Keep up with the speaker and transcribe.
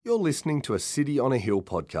You're listening to a City on a Hill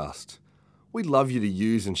podcast. We'd love you to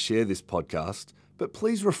use and share this podcast, but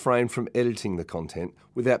please refrain from editing the content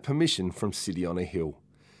without permission from City on a Hill.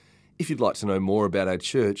 If you'd like to know more about our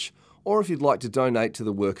church, or if you'd like to donate to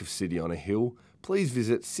the work of City on a Hill, please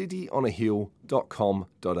visit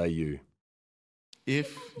cityonahill.com.au.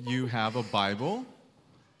 If you have a Bible,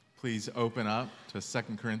 please open up to 2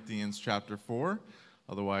 Corinthians chapter 4.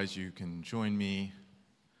 Otherwise, you can join me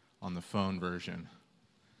on the phone version.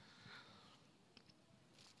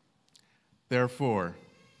 Therefore,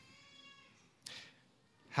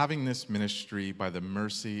 having this ministry by the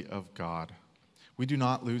mercy of God, we do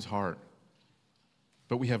not lose heart,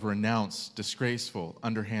 but we have renounced disgraceful,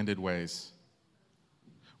 underhanded ways.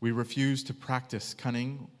 We refuse to practice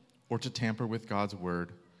cunning or to tamper with God's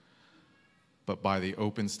word, but by the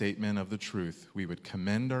open statement of the truth, we would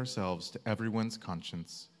commend ourselves to everyone's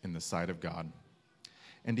conscience in the sight of God.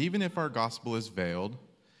 And even if our gospel is veiled,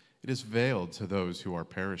 it is veiled to those who are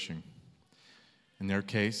perishing. In their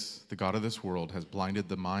case, the God of this world has blinded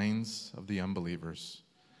the minds of the unbelievers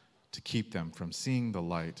to keep them from seeing the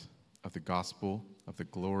light of the gospel of the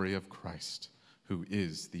glory of Christ, who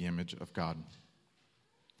is the image of God.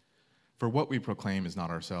 For what we proclaim is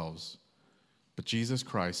not ourselves, but Jesus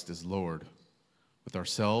Christ is Lord, with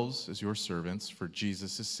ourselves as your servants for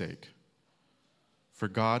Jesus' sake. For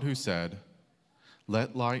God, who said,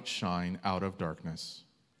 "Let light shine out of darkness,"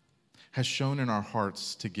 has shone in our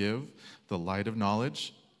hearts to give the light of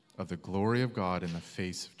knowledge of the glory of God in the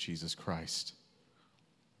face of Jesus Christ.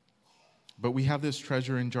 But we have this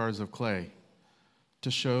treasure in jars of clay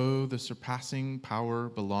to show the surpassing power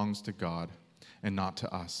belongs to God and not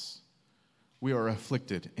to us. We are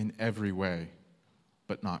afflicted in every way,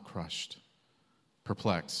 but not crushed,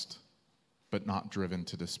 perplexed, but not driven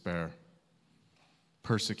to despair,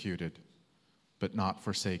 persecuted, but not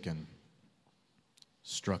forsaken,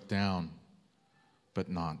 struck down, but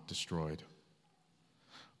not destroyed,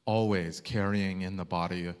 always carrying in the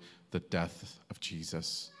body the death of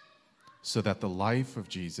Jesus, so that the life of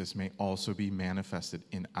Jesus may also be manifested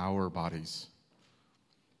in our bodies.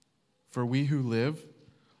 For we who live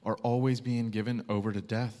are always being given over to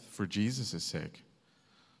death for Jesus' sake,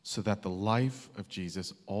 so that the life of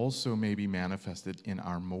Jesus also may be manifested in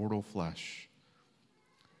our mortal flesh.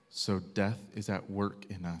 So death is at work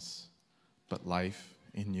in us, but life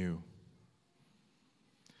in you.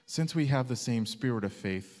 Since we have the same spirit of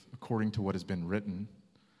faith, according to what has been written,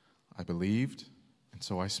 I believed, and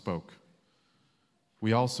so I spoke.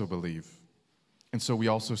 We also believe, and so we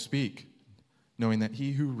also speak, knowing that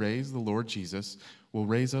he who raised the Lord Jesus will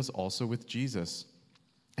raise us also with Jesus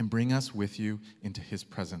and bring us with you into his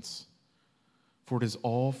presence. For it is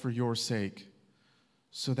all for your sake,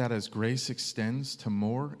 so that as grace extends to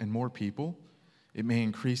more and more people, it may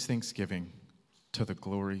increase thanksgiving to the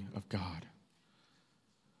glory of God.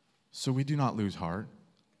 So we do not lose heart.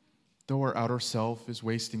 Though our outer self is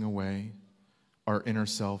wasting away, our inner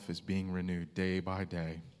self is being renewed day by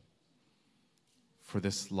day. For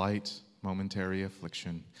this light, momentary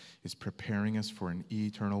affliction is preparing us for an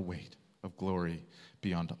eternal weight of glory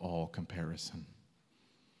beyond all comparison.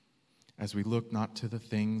 As we look not to the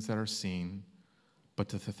things that are seen, but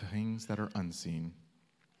to the things that are unseen.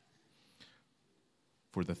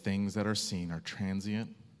 For the things that are seen are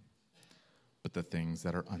transient, but the things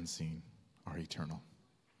that are unseen are eternal.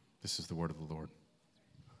 This is the word of the Lord.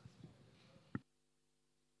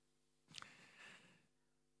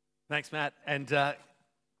 Thanks, Matt. And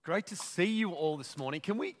great to see you all this morning.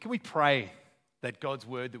 Can we pray that God's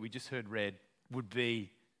word that we just heard read would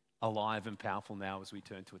be alive and powerful now as we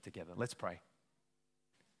turn to it together? Let's pray.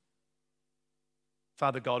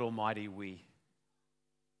 Father God Almighty, we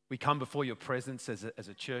come before your presence as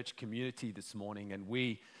a church community this morning, and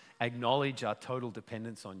we acknowledge our total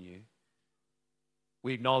dependence on you.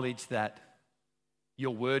 We acknowledge that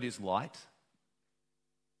your word is light,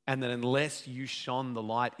 and that unless you shone the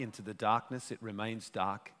light into the darkness, it remains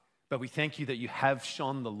dark. But we thank you that you have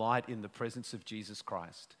shone the light in the presence of Jesus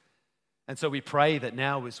Christ. And so we pray that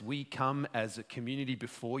now as we come as a community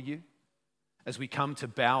before you, as we come to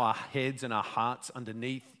bow our heads and our hearts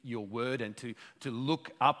underneath your word and to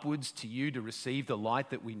look upwards to you to receive the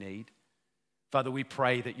light that we need, Father, we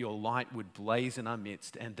pray that your light would blaze in our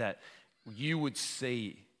midst and that you would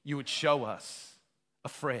show us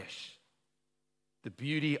afresh the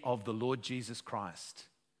beauty of the Lord Jesus Christ,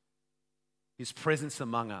 his presence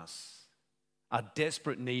among us, our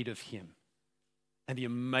desperate need of him, and the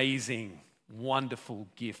amazing, wonderful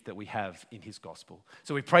gift that we have in his gospel.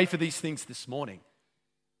 So we pray for these things this morning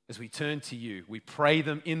as we turn to you. We pray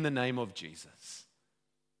them in the name of Jesus.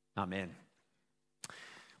 Amen.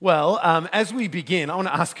 Well, as we begin, I want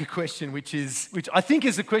to ask a question which I think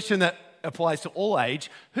is a question that applies to all age.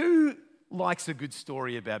 Who likes a good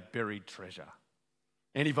story about buried treasure?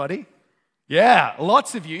 Anybody? Yeah,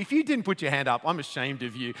 lots of you. If you didn't put your hand up, I'm ashamed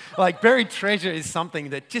of you. Like, buried treasure is something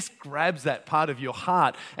that just grabs that part of your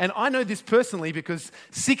heart. And I know this personally because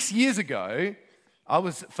 6 years ago, I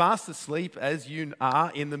was fast asleep, as you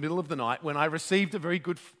are, in the middle of the night when I received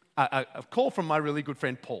a call from my really good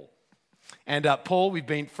friend, Paul. And Paul, we've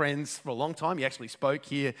been friends for a long time. He actually spoke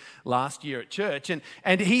here last year at church.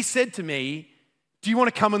 And he said to me, "Do you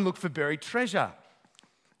want to come and look for buried treasure?"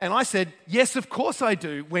 And I said, "Yes, of course I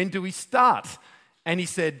do. When do we start?" And he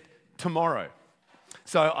said, "Tomorrow."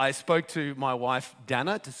 So I spoke to my wife,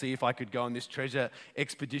 Dana, to see if I could go on this treasure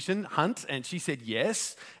expedition hunt, and she said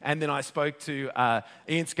yes. And then I spoke to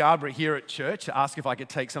Ian Scarborough here at church to ask if I could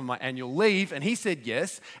take some of my annual leave, and he said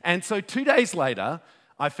yes. And so 2 days later,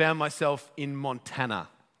 I found myself in Montana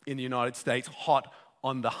in the United States, hot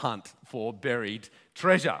on the hunt for buried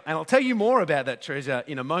treasure. And I'll tell you more about that treasure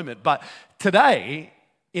in a moment. But today,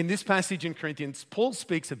 in this passage in Corinthians, Paul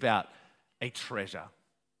speaks about a treasure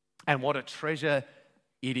and what a treasure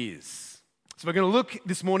it is. So we're going to look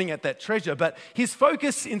this morning at that treasure, but his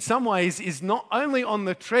focus in some ways is not only on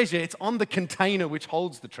the treasure, it's on the container which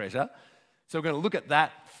holds the treasure. So we're going to look at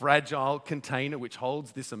that fragile container which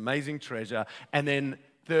holds this amazing treasure. And then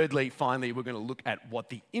thirdly, finally, we're going to look at what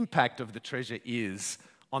the impact of the treasure is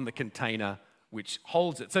on the container which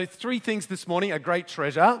holds it. So 3 things this morning: a great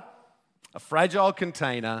treasure, a fragile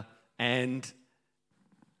container, and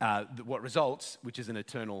what results, which is an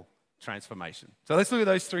eternal transformation. So let's look at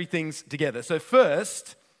those 3 things together. So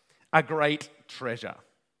first, a great treasure.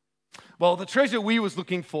 Well, the treasure we was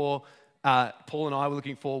looking for, Paul and I were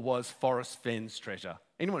looking for, was Forrest Fenn's treasure.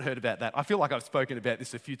 Anyone heard about that? I feel like I've spoken about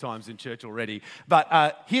this a few times in church already.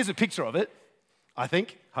 But here's a picture of it, I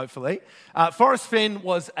think, hopefully. Forrest Fenn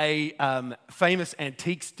was a famous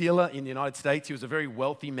antiques dealer in the United States. He was a very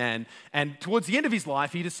wealthy man. And towards the end of his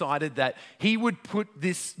life, he decided that he would put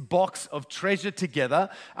this box of treasure together,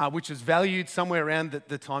 which was valued somewhere around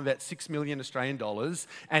the time about 6 million Australian dollars.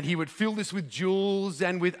 And he would fill this with jewels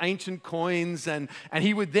and with ancient coins. And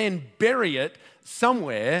he would then bury it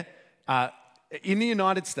somewhere in the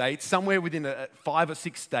United States, somewhere within 5 or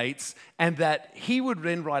 6 states, and that he would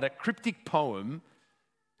then write a cryptic poem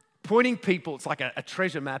pointing people, it's like a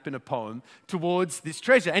treasure map in a poem, towards this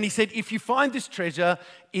treasure. And he said, if you find this treasure,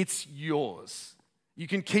 it's yours. You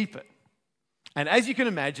can keep it. And as you can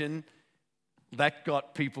imagine, that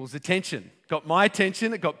got people's attention. Got my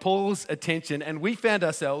attention, it got Paul's attention, and we found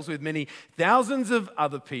ourselves with many thousands of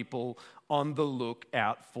other people on the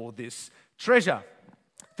lookout for this treasure.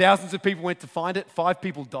 Thousands of people went to find it. 5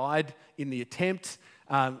 people died in the attempt.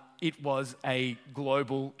 It was a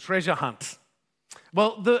global treasure hunt.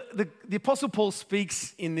 Well, the Apostle Paul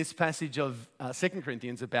speaks in this passage of 2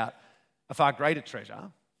 Corinthians about a far greater treasure,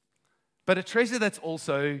 but a treasure that's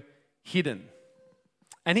also hidden.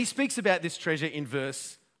 And he speaks about this treasure in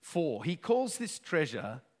verse 4. He calls this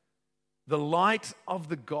treasure the light of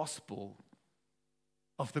the gospel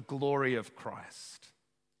of the glory of Christ,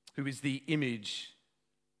 who is the image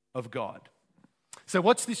of God. So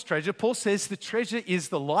what's this treasure? Paul says the treasure is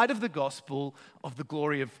the light of the gospel of the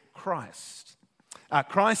glory of Christ.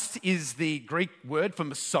 Christ is the Greek word for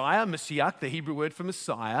Messiah, Messiah, the Hebrew word for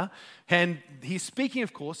Messiah. And he's speaking,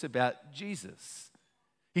 of course, about Jesus.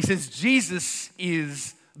 He says Jesus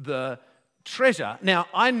is the treasure. Now,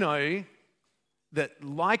 I know that,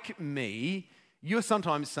 like me, you're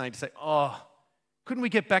sometimes saying, oh, couldn't we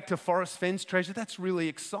get back to Forrest Fenn's treasure? That's really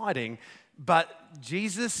exciting. But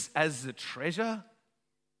Jesus as the treasure,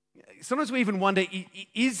 sometimes we even wonder,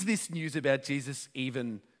 is this news about Jesus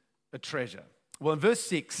even a treasure? Well, in verse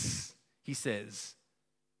 6, he says,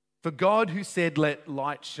 "For God who said, 'Let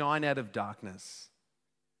light shine out of darkness,'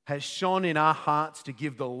 has shone in our hearts to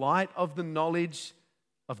give the light of the knowledge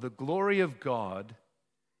of the glory of God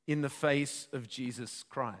in the face of Jesus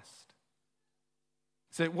Christ."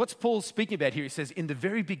 So what's Paul speaking about here? He says, in the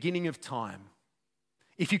very beginning of time,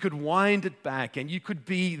 if you could wind it back and you could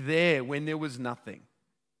be there when there was nothing.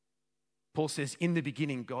 Paul says, in the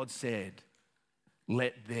beginning, God said,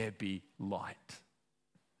 "Let there be light."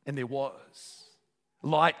 And there was.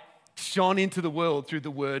 Light shone into the world through the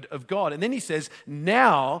word of God. And then he says,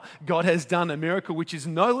 now God has done a miracle which is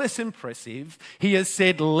no less impressive. He has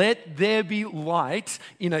said, "Let there be light"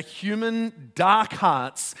 in a human dark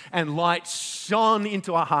hearts, and light shone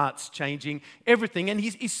into our hearts, changing everything. And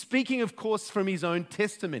he's speaking, of course, from his own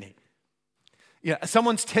testimony. Yeah,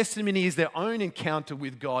 someone's testimony is their own encounter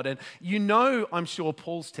with God. And you know, I'm sure,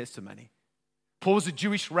 Paul's testimony. Paul was a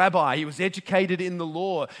Jewish rabbi. He was educated in the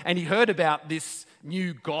law, and he heard about this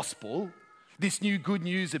new gospel, this new good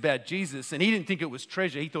news about Jesus, and he didn't think it was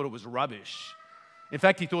treasure. He thought it was rubbish. In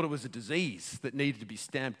fact, he thought it was a disease that needed to be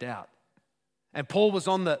stamped out. And Paul was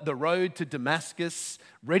on the road to Damascus,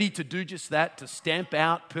 ready to do just that, to stamp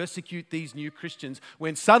out, persecute these new Christians,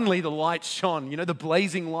 when suddenly the light shone, the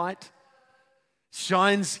blazing light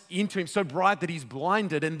shines into him so bright that he's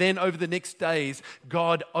blinded. And then over the next days,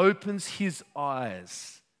 God opens his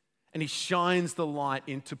eyes and he shines the light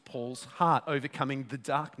into Paul's heart, overcoming the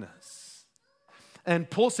darkness. And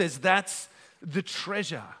Paul says that's the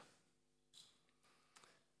treasure.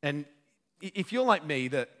 And if you're like me,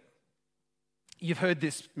 that you've heard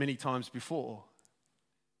this many times before.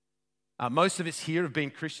 Most of us here have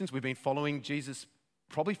been Christians. We've been following Jesus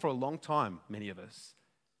probably for a long time, many of us.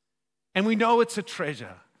 And we know it's a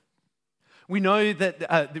treasure. We know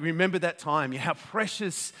that, remember that time, how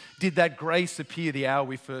precious did that grace appear the hour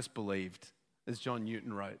we first believed, as John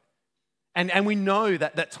Newton wrote. And we know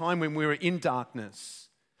that time when we were in darkness,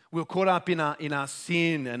 we were caught up in our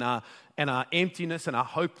sin and our emptiness and our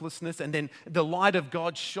hopelessness, and then the light of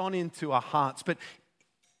God shone into our hearts. But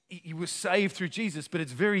you were saved through Jesus, but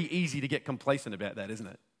it's very easy to get complacent about that, isn't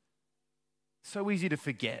it? So easy to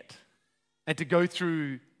forget and to go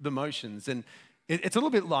through the motions. And it's a little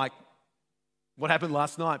bit like what happened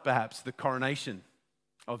last night, perhaps, the coronation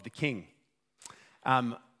of the king.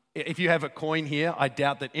 If you have a coin here, I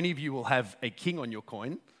doubt that any of you will have a king on your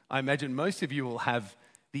coin. I imagine most of you will have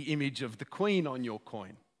the image of the queen on your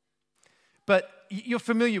coin. But you're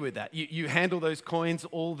familiar with that. You handle those coins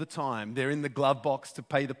all the time. They're in the glove box to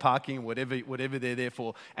pay the parking, whatever they're there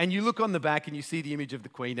for. And you look on the back and you see the image of the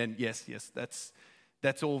queen, and yes,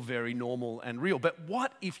 that's all very normal and real. But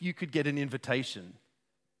what if you could get an invitation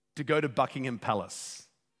to go to Buckingham Palace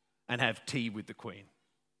and have tea with the queen?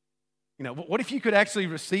 What if you could actually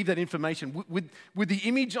receive that information? Would the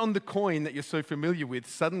image on the coin that you're so familiar with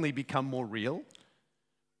suddenly become more real?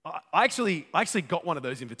 I actually got one of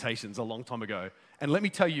those invitations a long time ago, and let me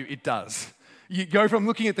tell you, it does. You go from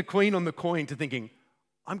looking at the queen on the coin to thinking,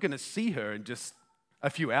 I'm going to see her in just a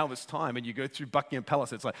few hours' time, and you go through Buckingham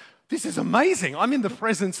Palace. It's like, this is amazing. I'm in the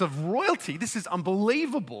presence of royalty. This is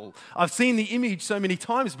unbelievable. I've seen the image so many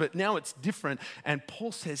times, but now it's different. And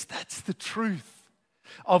Paul says that's the truth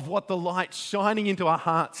of what the light shining into our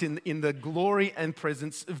hearts in the glory and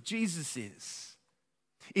presence of Jesus is.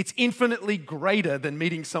 It's infinitely greater than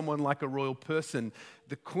meeting someone like a royal person,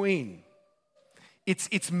 the queen.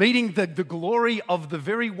 It's meeting the glory of the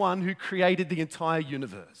very one who created the entire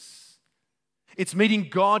universe. It's meeting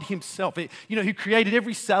God himself, who created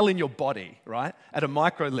every cell in your body, right, at a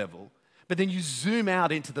micro level. But then you zoom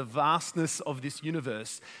out into the vastness of this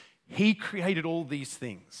universe. He created all these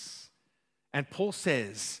things. And Paul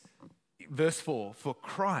says, verse 4, for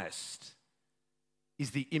Christ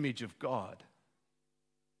is the image of God.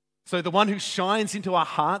 So the one who shines into our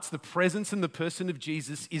hearts, the presence and the person of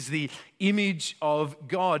Jesus, is the image of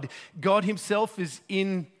God. God himself is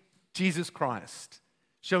in Jesus Christ,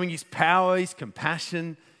 showing his power, his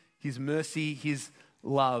compassion, his mercy, his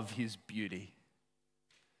love, his beauty.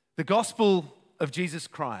 The gospel of Jesus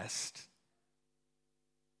Christ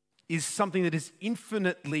is something that is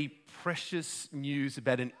infinitely precious news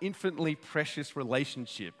about an infinitely precious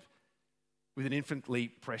relationship with an infinitely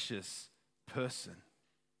precious person.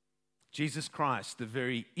 Jesus Christ, the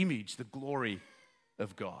very image, the glory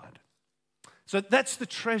of God. So that's the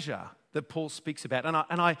treasure that Paul speaks about.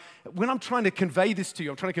 And when I'm trying to convey this to you,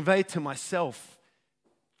 I'm trying to convey it to myself.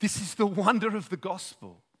 This is the wonder of the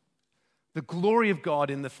gospel, the glory of God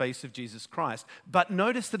in the face of Jesus Christ. But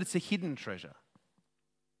notice that it's a hidden treasure.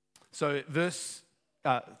 So verse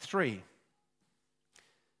 3,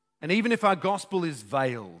 and even if our gospel is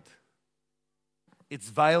veiled, it's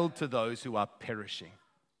veiled to those who are perishing.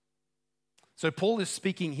 So Paul is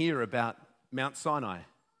speaking here about Mount Sinai.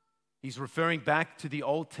 He's referring back to the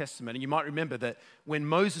Old Testament. And you might remember that when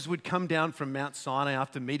Moses would come down from Mount Sinai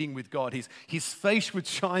after meeting with God, his face would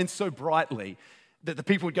shine so brightly that the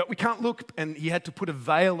people would go, we can't look. And he had to put a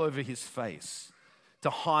veil over his face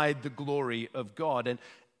to hide the glory of God.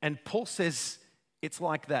 And Paul says it's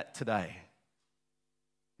like that today.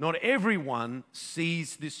 Not everyone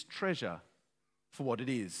sees this treasure for what it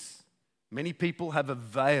is. Many people have a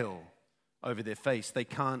veil over their face. They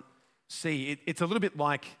can't see. It's a little bit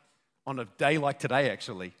like on a day like today,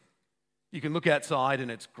 actually. You can look outside and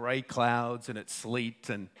it's grey clouds and it's sleet.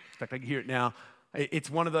 And in fact, I can hear it now. It's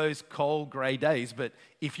one of those cold, grey days. But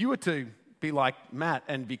if you were to be like Matt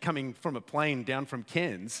and be coming from a plane down from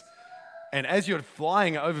Cairns, and as you're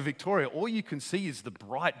flying over Victoria, all you can see is the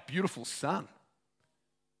bright, beautiful sun.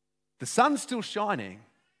 The sun's still shining.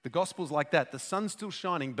 The gospel's like that. The sun's still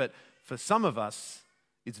shining, but for some of us,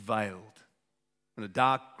 it's veiled in a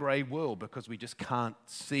dark grey world because we just can't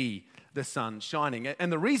see the sun shining.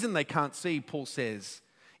 And the reason they can't see, Paul says,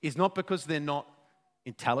 is not because they're not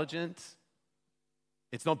intelligent.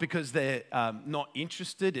 It's not because they're not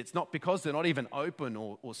interested. It's not because they're not even open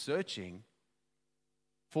or searching.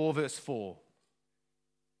 4 verse 4.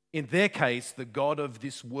 In their case, the God of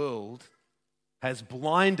this world has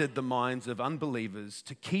blinded the minds of unbelievers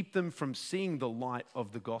to keep them from seeing the light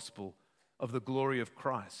of the gospel of the glory of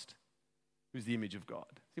Christ, who's the image of God.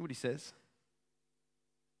 See what he says?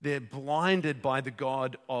 They're blinded by the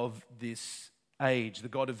God of this age, the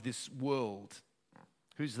God of this world.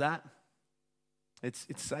 Who's that? It's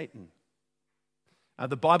Satan.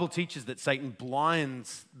 The Bible teaches that Satan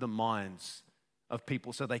blinds the minds of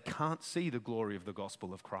people so they can't see the glory of the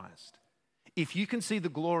gospel of Christ. If you can see the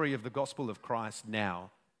glory of the gospel of Christ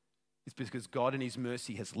now, it's because God in his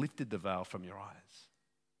mercy has lifted the veil from your eyes.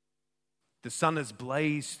 The sun has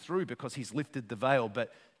blazed through because he's lifted the veil.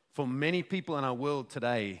 But for many people in our world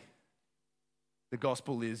today, the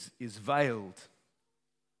gospel is veiled.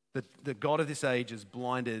 The God of this age has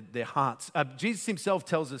blinded their hearts. Jesus himself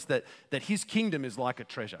tells us that his kingdom is like a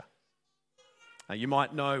treasure. You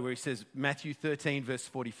might know where he says, Matthew 13, verse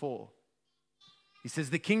 44. He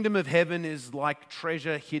says, the kingdom of heaven is like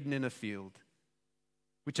treasure hidden in a field,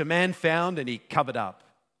 which a man found and he covered up.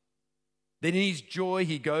 Then in his joy,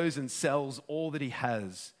 he goes and sells all that he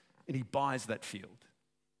has and he buys that field.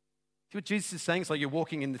 See what Jesus is saying? It's like you're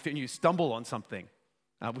walking in the field and you stumble on something,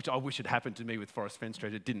 which I wish had happened to me with Forrest Fenn's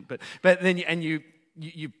treasure. It didn't. But then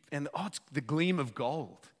it's the gleam of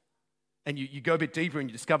gold. And you go a bit deeper and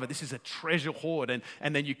you discover this is a treasure hoard.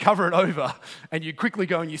 And then you cover it over and you quickly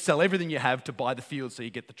go and you sell everything you have to buy the field so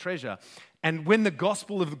you get the treasure. And when the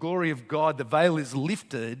gospel of the glory of God, the veil is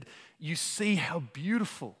lifted, you see how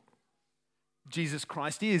beautiful Jesus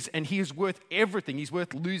Christ is. And he is worth everything. He's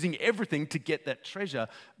worth losing everything to get that treasure.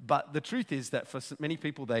 But the truth is that for many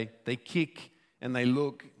people, they kick and they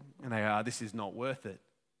look and they this is not worth it.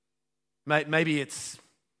 Maybe it's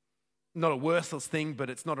not a worthless thing, but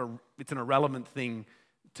it's an irrelevant thing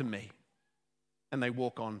to me. And they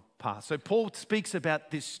walk on past. So Paul speaks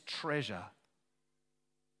about this treasure,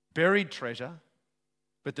 buried treasure,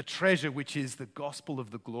 but the treasure which is the gospel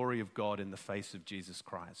of the glory of God in the face of Jesus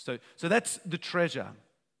Christ. So that's the treasure.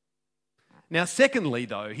 Now, secondly,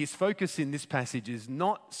 though, his focus in this passage is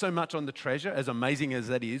not so much on the treasure, as amazing as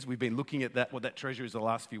that is. We've been looking at what that treasure is the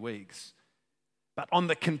last few weeks, but on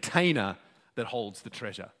the container that holds the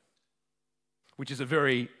treasure, which is a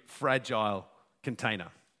very fragile container.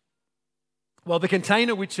 Well, the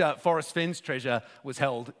container which Forrest Fenn's treasure was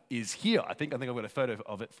held is here. I think I've got a photo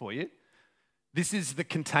of it for you. This is the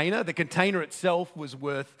container. The container itself was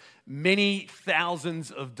worth many thousands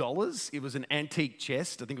of dollars. It was an antique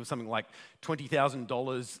chest. I think it was something like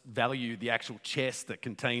 $20,000 value, the actual chest that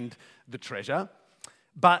contained the treasure.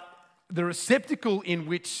 But the receptacle in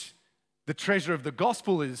which the treasure of the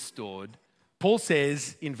gospel is stored, Paul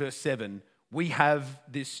says in verse 7, we have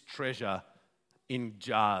this treasure in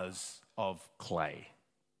jars of clay.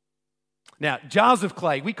 Now, jars of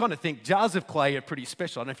clay, we kind of think jars of clay are pretty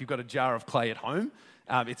special. I don't know if you've got a jar of clay at home.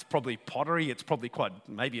 It's probably pottery. It's probably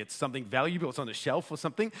maybe it's something valuable. It's on a shelf or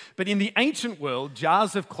something. But in the ancient world,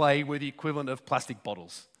 jars of clay were the equivalent of plastic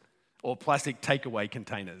bottles or plastic takeaway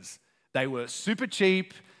containers. They were super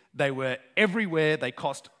cheap. They were everywhere. They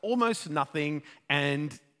cost almost nothing.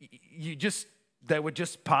 And they were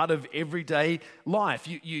just part of everyday life.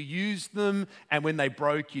 You used them, and when they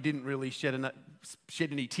broke, you didn't really shed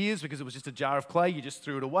any tears because it was just a jar of clay. You just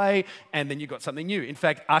threw it away, and then you got something new. In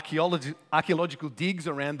fact, archaeological digs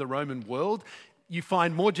around the Roman world, you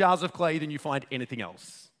find more jars of clay than you find anything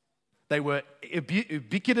else. They were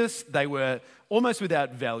ubiquitous. They were almost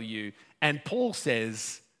without value. And Paul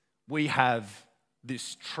says, we have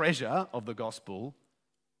this treasure of the gospel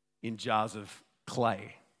in jars of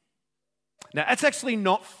clay. Now, that's actually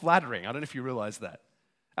not flattering. I don't know if you realize that.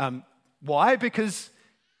 Why? Because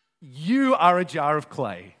you are a jar of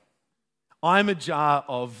clay. I'm a jar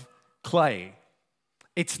of clay.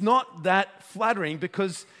 It's not that flattering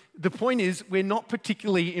because the point is we're not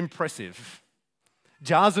particularly impressive.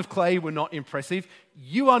 Jars of clay were not impressive.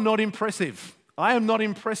 You are not impressive. I am not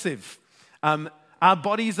impressive. Our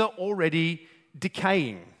bodies are already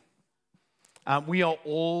decaying. We are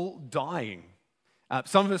all dying.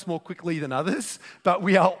 Some of us more quickly than others, but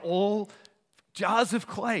we are all jars of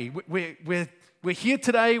clay. We're here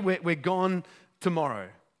today, we're gone tomorrow.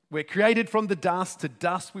 We're created from the dust, to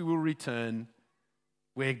dust we will return.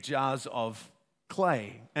 We're jars of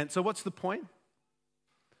clay. And so what's the point?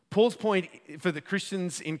 Paul's point for the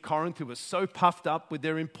Christians in Corinth who were so puffed up with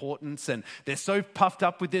their importance, and they're so puffed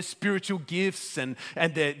up with their spiritual gifts and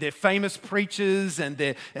they're famous preachers and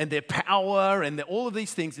their power and all of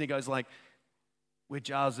these things. And he goes like, we're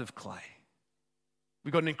jars of clay.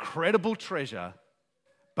 We've got an incredible treasure,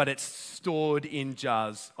 but it's stored in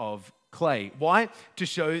jars of clay. Why? To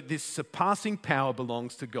show this surpassing power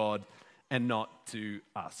belongs to God and not to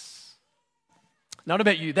us. Not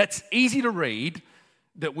about you. That's easy to read,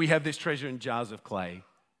 that we have this treasure in jars of clay,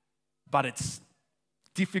 but it's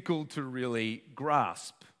difficult to really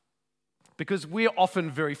grasp because we're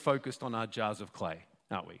often very focused on our jars of clay,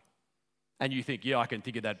 aren't we? And you think, yeah, I can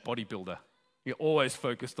think of that bodybuilder. You're always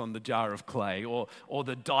focused on the jar of clay, or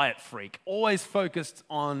the diet freak, always focused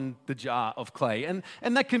on the jar of clay. And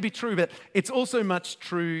that can be true, but it's also much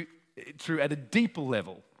true at a deeper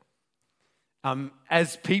level.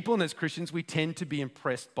 As people and as Christians, we tend to be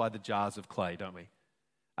impressed by the jars of clay, don't we?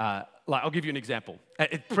 I'll give you an example.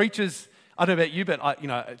 Preachers, I don't know about you,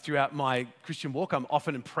 but throughout my Christian walk, I'm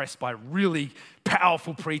often impressed by a really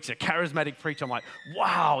powerful preacher, charismatic preacher. I'm like,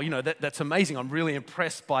 wow, that's amazing. I'm really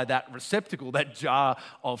impressed by that receptacle, that jar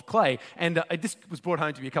of clay. And this was brought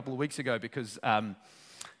home to me a couple of weeks ago because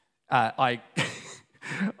I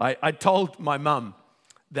told my mum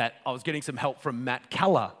that I was getting some help from Matt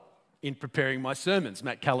Keller in preparing my sermons.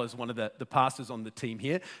 Matt Keller is one of the pastors on the team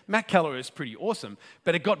here. Matt Keller is pretty awesome.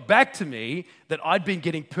 But it got back to me that I'd been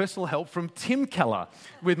getting personal help from Tim Keller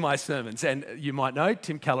with my sermons. And you might know,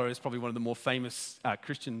 Tim Keller is probably one of the more famous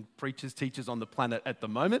Christian preachers, teachers on the planet at the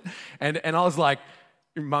moment. And I was like,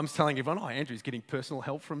 Mum's telling everyone, Andrew's getting personal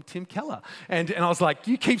help from Tim Keller. And I was like,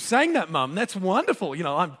 you keep saying that, Mum. That's wonderful.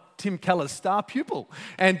 I'm Tim Keller's star pupil.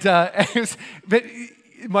 But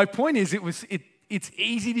my point is, it's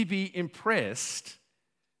easy to be impressed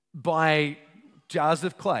by jars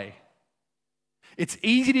of clay. It's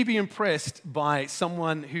easy to be impressed by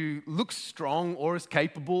someone who looks strong or is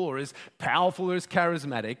capable or is powerful or is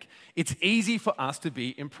charismatic. It's easy for us to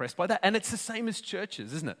be impressed by that. And it's the same as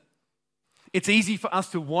churches, isn't it? It's easy for us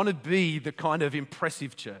to want to be the kind of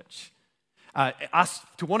impressive church. Us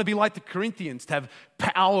to want to be like the Corinthians, to have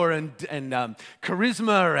power and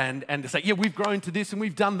charisma and to say, yeah, we've grown to this and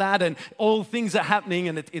we've done that and all things are happening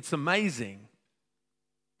and it's amazing.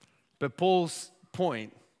 But Paul's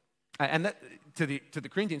point, and that to the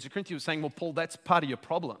Corinthians, the Corinthians was saying, well, Paul, that's part of your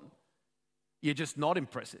problem. You're just not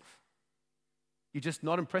impressive. You're just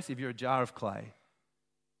not impressive. You're a jar of clay.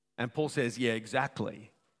 And Paul says, yeah,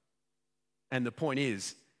 exactly. And the point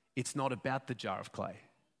is, it's not about the jar of clay.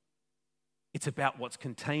 It's about what's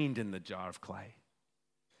contained in the jar of clay.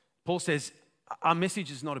 Paul says, our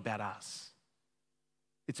message is not about us.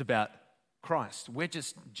 It's about Christ. We're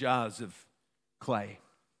just jars of clay.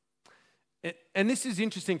 And this is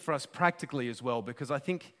interesting for us practically as well, because I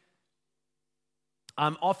think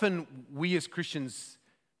often we as Christians,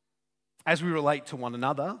 as we relate to one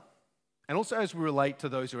another, and also as we relate to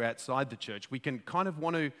those who are outside the church, we can kind of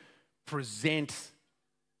want to present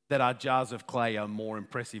that our jars of clay are more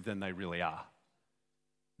impressive than they really are.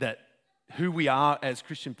 That who we are as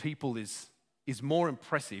Christian people is more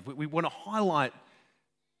impressive. We want to highlight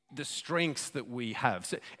the strengths that we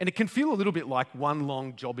have. And it can feel a little bit like one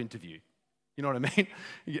long job interview. You know what I mean?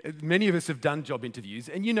 Many of us have done job interviews,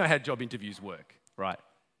 and you know how job interviews work, right?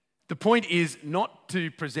 The point is not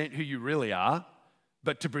to present who you really are,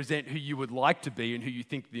 but to present who you would like to be and who you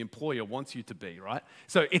think the employer wants you to be, right?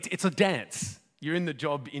 So it's a dance. You're in the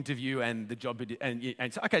job interview and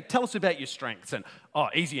so, okay, tell us about your strengths. And,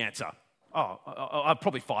 easy answer.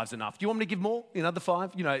 Probably 5's enough. Do you want me to give more? Another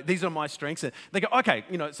 5? These are my strengths. And they go, okay,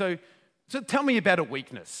 so tell me about a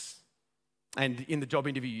weakness. And in the job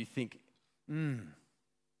interview, you think,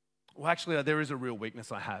 well, actually, there is a real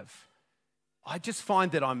weakness I have. I just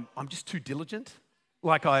find that I'm just too diligent.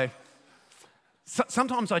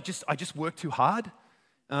 Sometimes I just work too hard.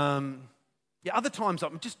 Other times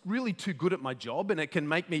I'm just really too good at my job and it can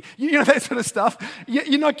make me, that sort of stuff.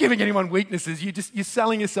 You're not giving anyone weaknesses. You're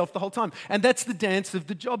selling yourself the whole time. And that's the dance of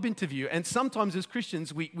the job interview. And sometimes as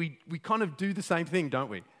Christians, we kind of do the same thing, don't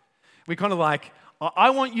we? We kind of like,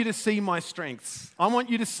 I want you to see my strengths. I want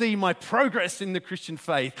you to see my progress in the Christian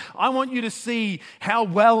faith. I want you to see how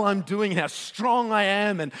well I'm doing, how strong I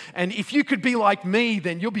am. And if you could be like me,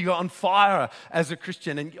 then you'll be on fire as a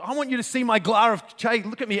Christian. And I want you to see my glare of shade.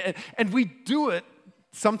 Look at me. And we do it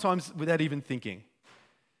sometimes without even thinking.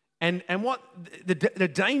 And what the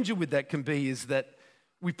danger with that can be is that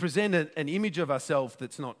we present an image of ourselves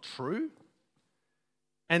that's not true.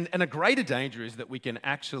 And a greater danger is that we can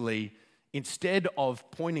actually, instead of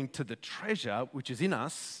pointing to the treasure which is in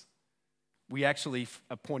us, we actually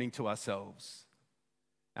are pointing to ourselves.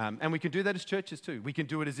 And we can do that as churches too. We can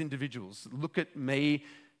do it as individuals. Look at me,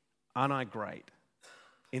 aren't I great?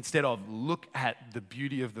 Instead of look at the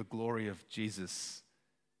beauty of the glory of Jesus.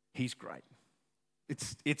 He's great.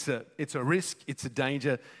 It's a risk, it's a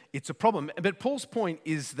danger, it's a problem. But Paul's point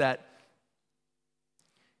is that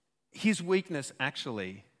his weakness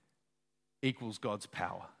actually equals God's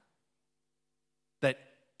power. That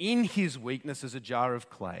in his weakness as a jar of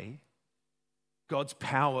clay, God's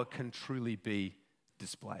power can truly be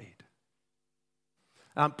displayed.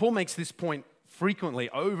 Paul makes this point frequently,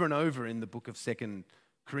 over and over in the book of 2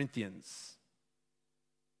 Corinthians.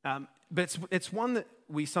 But it's one that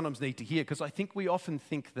we sometimes need to hear, because I think we often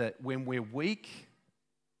think that when we're weak,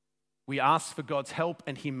 we ask for God's help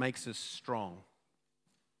and he makes us strong.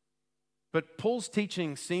 But Paul's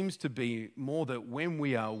teaching seems to be more that when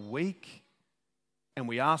we are weak and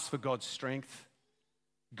we ask for God's strength,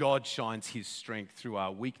 God shines his strength through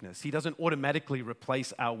our weakness. He doesn't automatically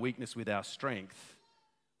replace our weakness with our strength.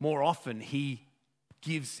 More often, he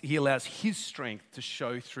allows his strength to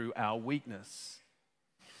show through our weakness.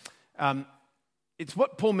 It's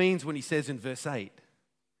what Paul means when he says in verse 8,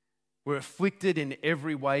 we're afflicted in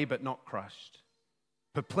every way but not crushed,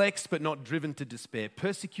 perplexed but not driven to despair,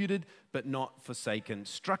 persecuted but not forsaken,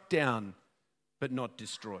 struck down but not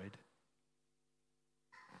destroyed.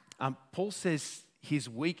 Paul says his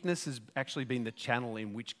weakness has actually been the channel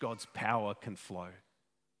in which God's power can flow.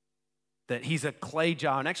 That he's a clay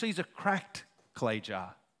jar, and actually he's a cracked clay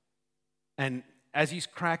jar. And as he's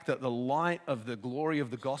cracked, that the light of the glory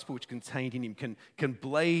of the gospel which contained in him can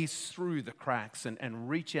blaze through the cracks and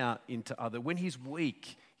reach out into other. When he's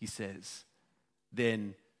weak, he says,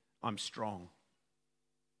 then I'm strong.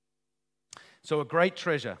 So a great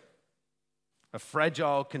treasure, a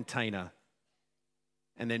fragile container,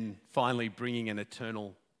 and then finally bringing an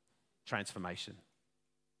eternal transformation.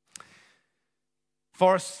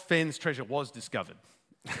 Forrest Fenn's treasure was discovered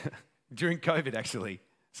during COVID, actually.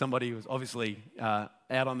 Somebody was obviously out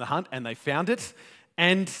on the hunt and they found it.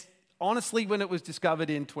 And honestly, when it was discovered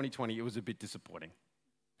in 2020, it was a bit disappointing.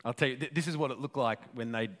 I'll tell you, this is what it looked like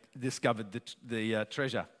when they discovered the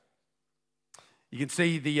treasure. You can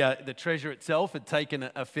see the treasure itself had taken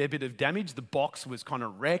a fair bit of damage. The box was kind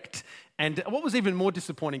of wrecked. And what was even more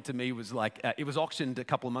disappointing to me was it was auctioned a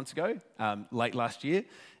couple of months ago, late last year.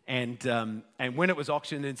 And when it was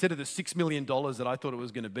auctioned, instead of the $6 million that I thought it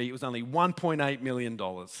was going to be, it was only $1.8 million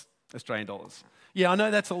Australian dollars. Yeah, I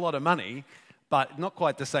know that's a lot of money, but not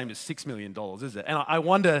quite the same as $6 million, is it? And I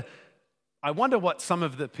wonder what some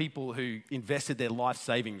of the people who invested their life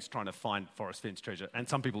savings trying to find Forrest Fenn's treasure, and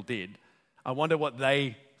some people did, I wonder what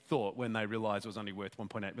they thought when they realized it was only worth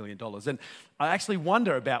 $1.8 million. And I actually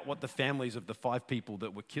wonder about what the families of the 5 people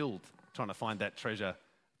that were killed trying to find that treasure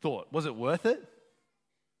thought. Was it worth it?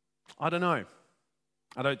 I don't know.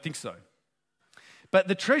 I don't think so. But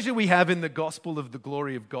the treasure we have in the gospel of the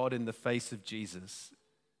glory of God in the face of Jesus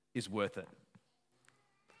is worth it.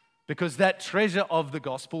 Because that treasure of the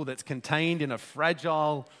gospel that's contained in a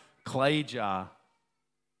fragile clay jar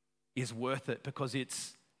is worth it because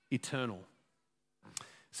it's eternal.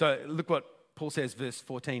 So look what Paul says, verse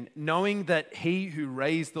 14. Knowing that he who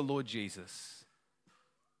raised the Lord Jesus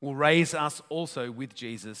will raise us also with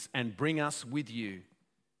Jesus and bring us with you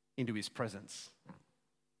into his presence.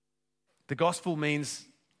 The gospel means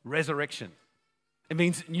resurrection. It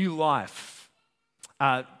means new life.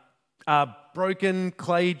 Broken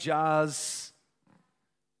clay jars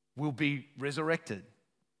will be resurrected.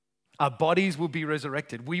 Our bodies will be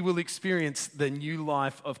resurrected. We will experience the new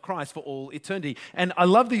life of Christ for all eternity. And I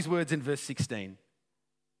love these words in verse 16.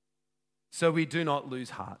 So we do not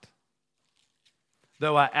lose heart.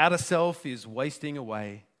 Though our outer self is wasting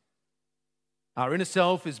away, our inner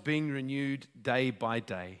self is being renewed day by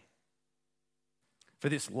day. For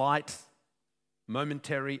this light,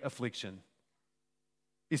 momentary affliction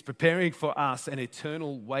is preparing for us an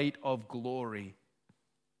eternal weight of glory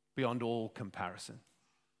beyond all comparison.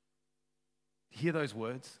 Hear those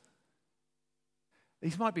words?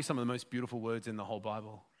 These might be some of the most beautiful words in the whole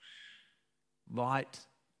Bible. Light,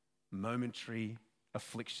 momentary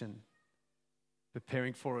affliction,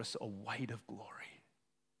 preparing for us a weight of glory.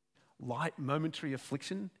 Light, momentary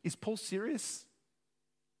affliction? Is Paul serious?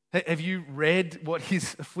 Have you read what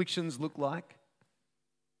his afflictions look like?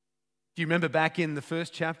 Do you remember back in the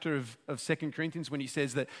first chapter of 2 Corinthians when he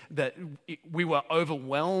says that we were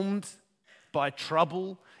overwhelmed by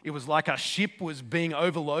trouble? It was like our ship was being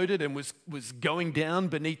overloaded and was going down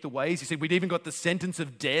beneath the waves. He said we'd even got the sentence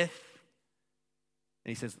of death. And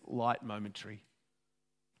he says, light, momentary.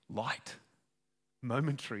 Light,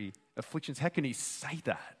 momentary afflictions. How can he say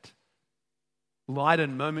that? light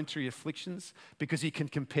and momentary afflictions, because he can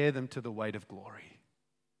compare them to the weight of glory.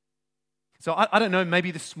 So I don't know, maybe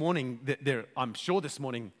this morning, I'm sure this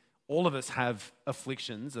morning, all of us have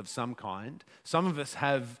afflictions of some kind. Some of us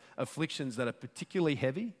have afflictions that are particularly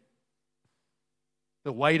heavy.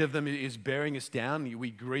 The weight of them is bearing us down. We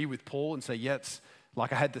agree with Paul and say, yeah, it's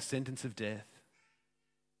like I had the sentence of death.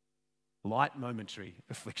 Light momentary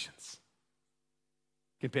afflictions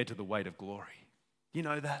compared to the weight of glory. You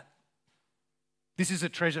know that? This is a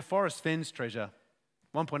treasure, Forrest Fenn's treasure,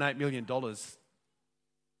 $1.8 million.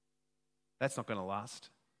 That's not going to last.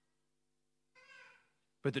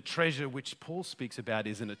 But the treasure which Paul speaks about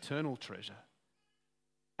is an eternal treasure.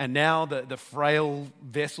 And now the frail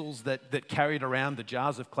vessels that carried around the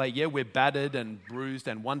jars of clay, yeah, we're battered and bruised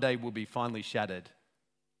and one day will be finally shattered.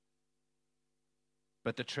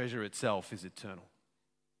 But the treasure itself is eternal.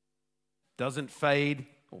 Doesn't fade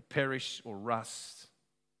or perish or rust.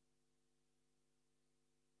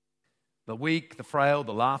 The weak, the frail,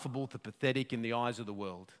 the laughable, the pathetic in the eyes of the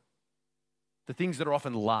world. The things that are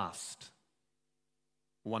often last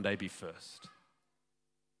will one day be first.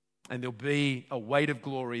 And there'll be a weight of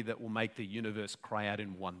glory that will make the universe cry out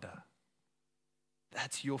in wonder.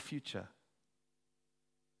 That's your future.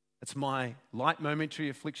 That's my light momentary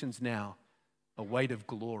afflictions now, a weight of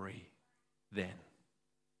glory then.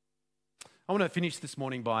 I want to finish this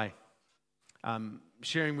morning by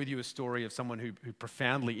sharing with you a story of someone who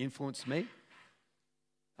profoundly influenced me.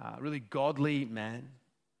 A really godly man,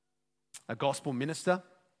 a gospel minister.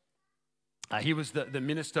 He was the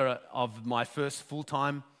minister of my first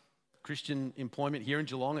full-time Christian employment here in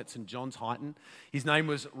Geelong at St. John's Highton. His name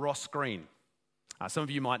was Ross Green. Some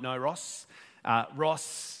of you might know Ross.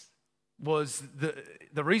 Ross was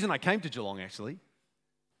the reason I came to Geelong, actually,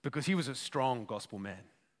 because he was a strong gospel man.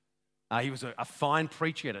 He was a fine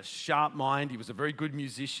preacher, he had a sharp mind, he was a very good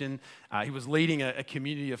musician. He was leading a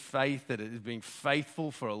community of faith that had been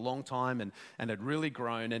faithful for a long time and had really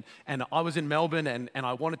grown. And I was in Melbourne and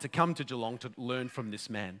I wanted to come to Geelong to learn from this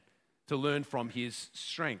man, to learn from his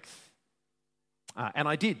strength. And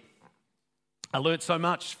I did. I learned so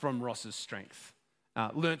much from Ross's strength.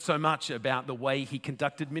 Learned so much about the way he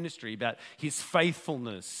conducted ministry, about his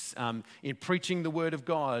faithfulness in preaching the word of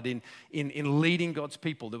God, in leading God's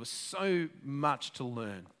people. There was so much to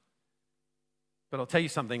learn. But I'll tell you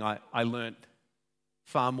something, I learned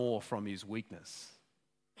far more from his weakness,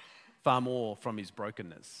 far more from his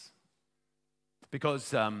brokenness.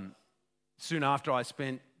 Because soon after I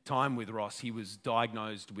spent time with Ross, he was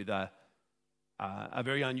diagnosed with a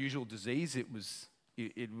very unusual disease. It was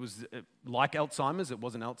like Alzheimer's. It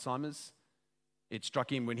wasn't Alzheimer's. It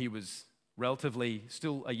struck him when he was relatively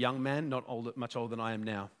still a young man, not much older than I am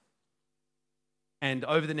now. And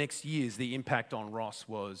over the next years, the impact on Ross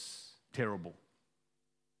was terrible.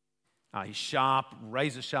 His sharp,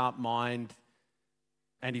 razor-sharp mind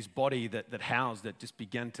and his body that housed it just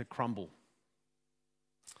began to crumble.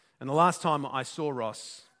 And the last time I saw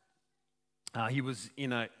Ross, he was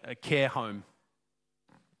in a care home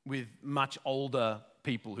with much older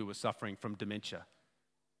people who were suffering from dementia.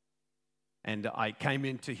 And I came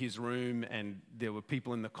into his room and there were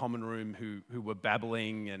people in the common room who were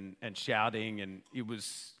babbling and shouting, and it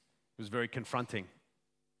was very confronting.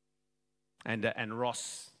 And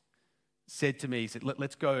Ross said to me, he said,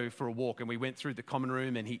 let's go for a walk. And we went through the common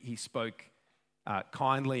room and he spoke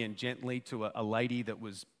kindly and gently to a lady that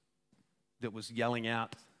was yelling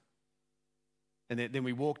out. And then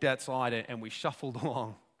we walked outside and we shuffled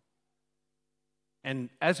along. And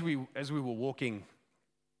as we were walking,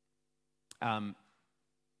 I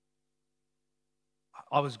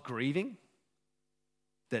was grieving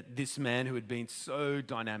that this man who had been so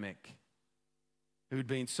dynamic, who had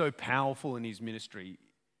been so powerful in his ministry,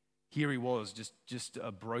 here he was, just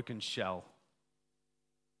a broken shell.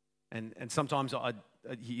 And sometimes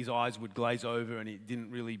his eyes would glaze over and he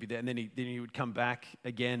didn't really be there. And then he would come back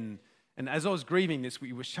again. And as I was grieving this,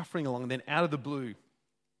 we were shuffling along, and then out of the blue,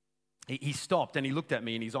 he stopped and he looked at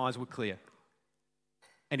me and his eyes were clear.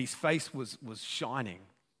 And his face was shining.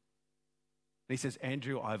 And he says,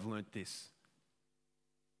 Andrew, I've learnt this.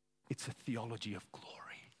 It's a theology of glory.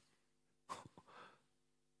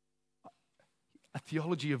 A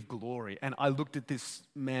theology of glory. And I looked at this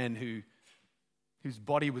man whose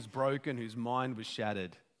body was broken, whose mind was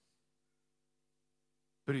shattered,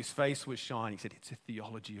 but whose face was shining. He said, it's a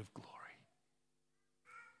theology of glory.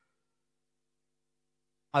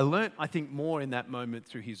 I learnt, I think, more in that moment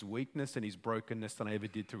through his weakness and his brokenness than I ever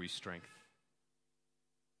did through his strength.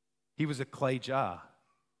 He was a clay jar.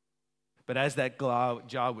 But as that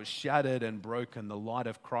jar was shattered and broken, the light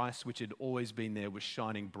of Christ, which had always been there, was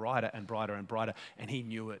shining brighter and brighter and brighter, and he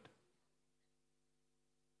knew it.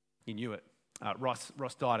 He knew it. Ross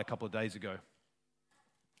died a couple of days ago.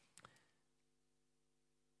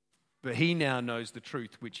 But he now knows the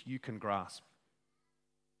truth which you can grasp.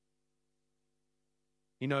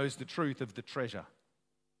 He knows the truth of the treasure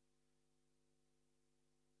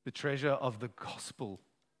of the gospel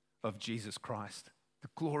of Jesus Christ, the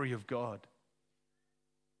glory of God,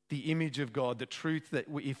 the image of God, the truth that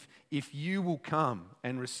if you will come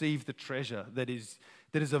and receive the treasure that is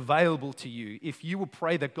available to you, if you will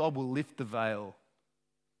pray that God will lift the veil,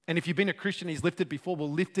 and if you've been a Christian, He's lifted before,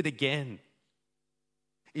 will lift it again.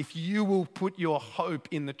 If you will put your hope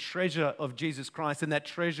in the treasure of Jesus Christ, and that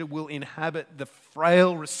treasure will inhabit the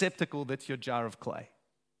frail receptacle that's your jar of clay.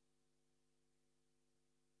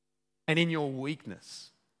 And in your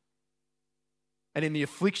weakness, and in the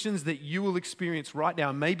afflictions that you will experience right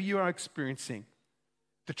now, maybe you are experiencing,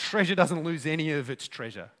 the treasure doesn't lose any of its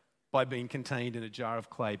treasure by being contained in a jar of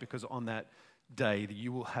clay, because on that day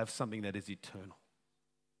you will have something that is eternal.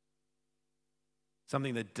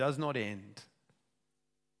 Something that does not end.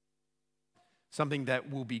 Something that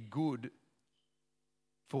will be good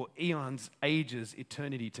for eons, ages,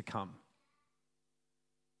 eternity to come.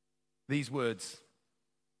 These words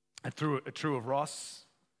are true of Ross,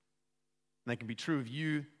 and they can be true of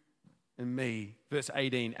you and me. Verse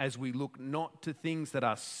 18, as we look not to things that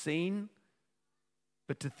are seen,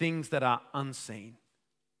 but to things that are unseen.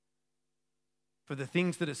 For the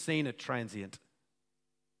things that are seen are transient,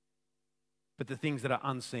 but the things that are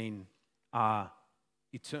unseen are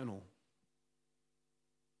eternal.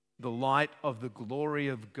 The light of the glory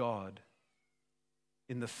of God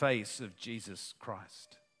in the face of Jesus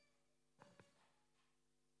Christ.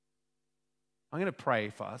 I'm going to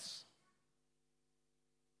pray for us.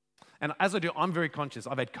 And as I do, I'm very conscious.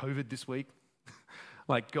 I've had COVID this week.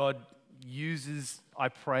 Like God uses, I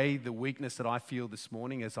pray, the weakness that I feel this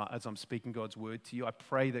morning as I'm speaking God's word to you. I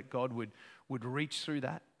pray that God would reach through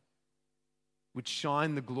that, would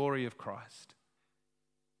shine the glory of Christ.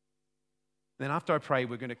 Then after I pray,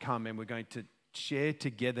 we're going to come and we're going to share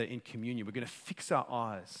together in communion. We're going to fix our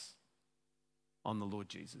eyes on the Lord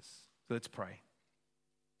Jesus. So let's pray.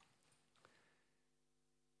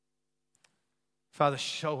 Father,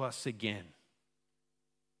 show us again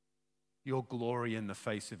your glory in the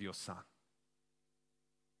face of your Son.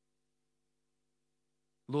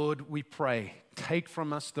 Lord, we pray, take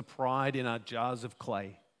from us the pride in our jars of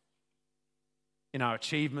clay, in our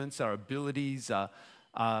achievements, our abilities, our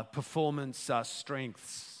performance, our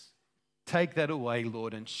strengths. Take that away,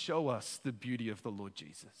 Lord, and show us the beauty of the Lord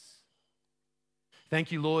Jesus.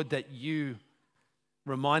 Thank you, Lord, that you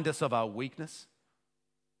remind us of our weakness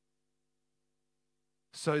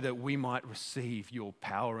so that we might receive your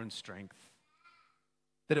power and strength,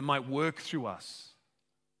 that it might work through us,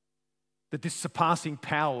 that this surpassing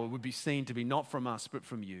power would be seen to be not from us, but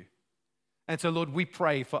from you. And so, Lord, we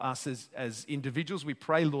pray for us as individuals. We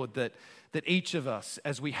pray, Lord, that each of us,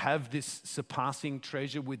 as we have this surpassing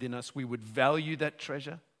treasure within us, we would value that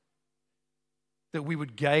treasure, that we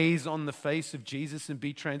would gaze on the face of Jesus and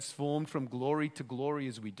be transformed from glory to glory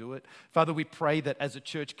as we do it. Father, we pray that as a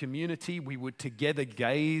church community, we would together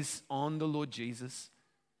gaze on the Lord Jesus.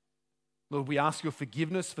 Lord, we ask your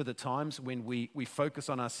forgiveness for the times when we focus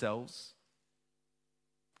on ourselves,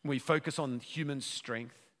 we focus on human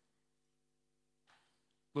strength.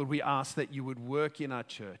 Lord, we ask that you would work in our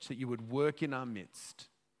church, that you would work in our midst,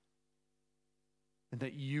 and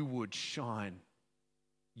that you would shine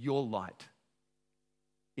your light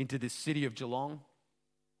into this city of Geelong,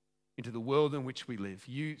 into the world in which we live.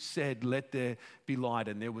 You said, let there be light,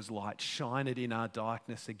 and there was light. Shine it in our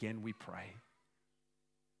darkness again, we pray.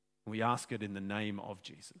 We ask it in the name of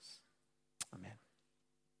Jesus. Amen.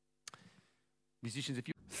 Musicians, if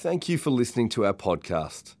you... Thank you for listening to our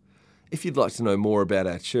podcast. If you'd like to know more about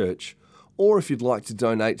our church, or if you'd like to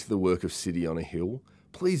donate to the work of City on a Hill,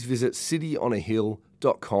 please visit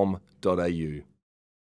cityonahill.com.au.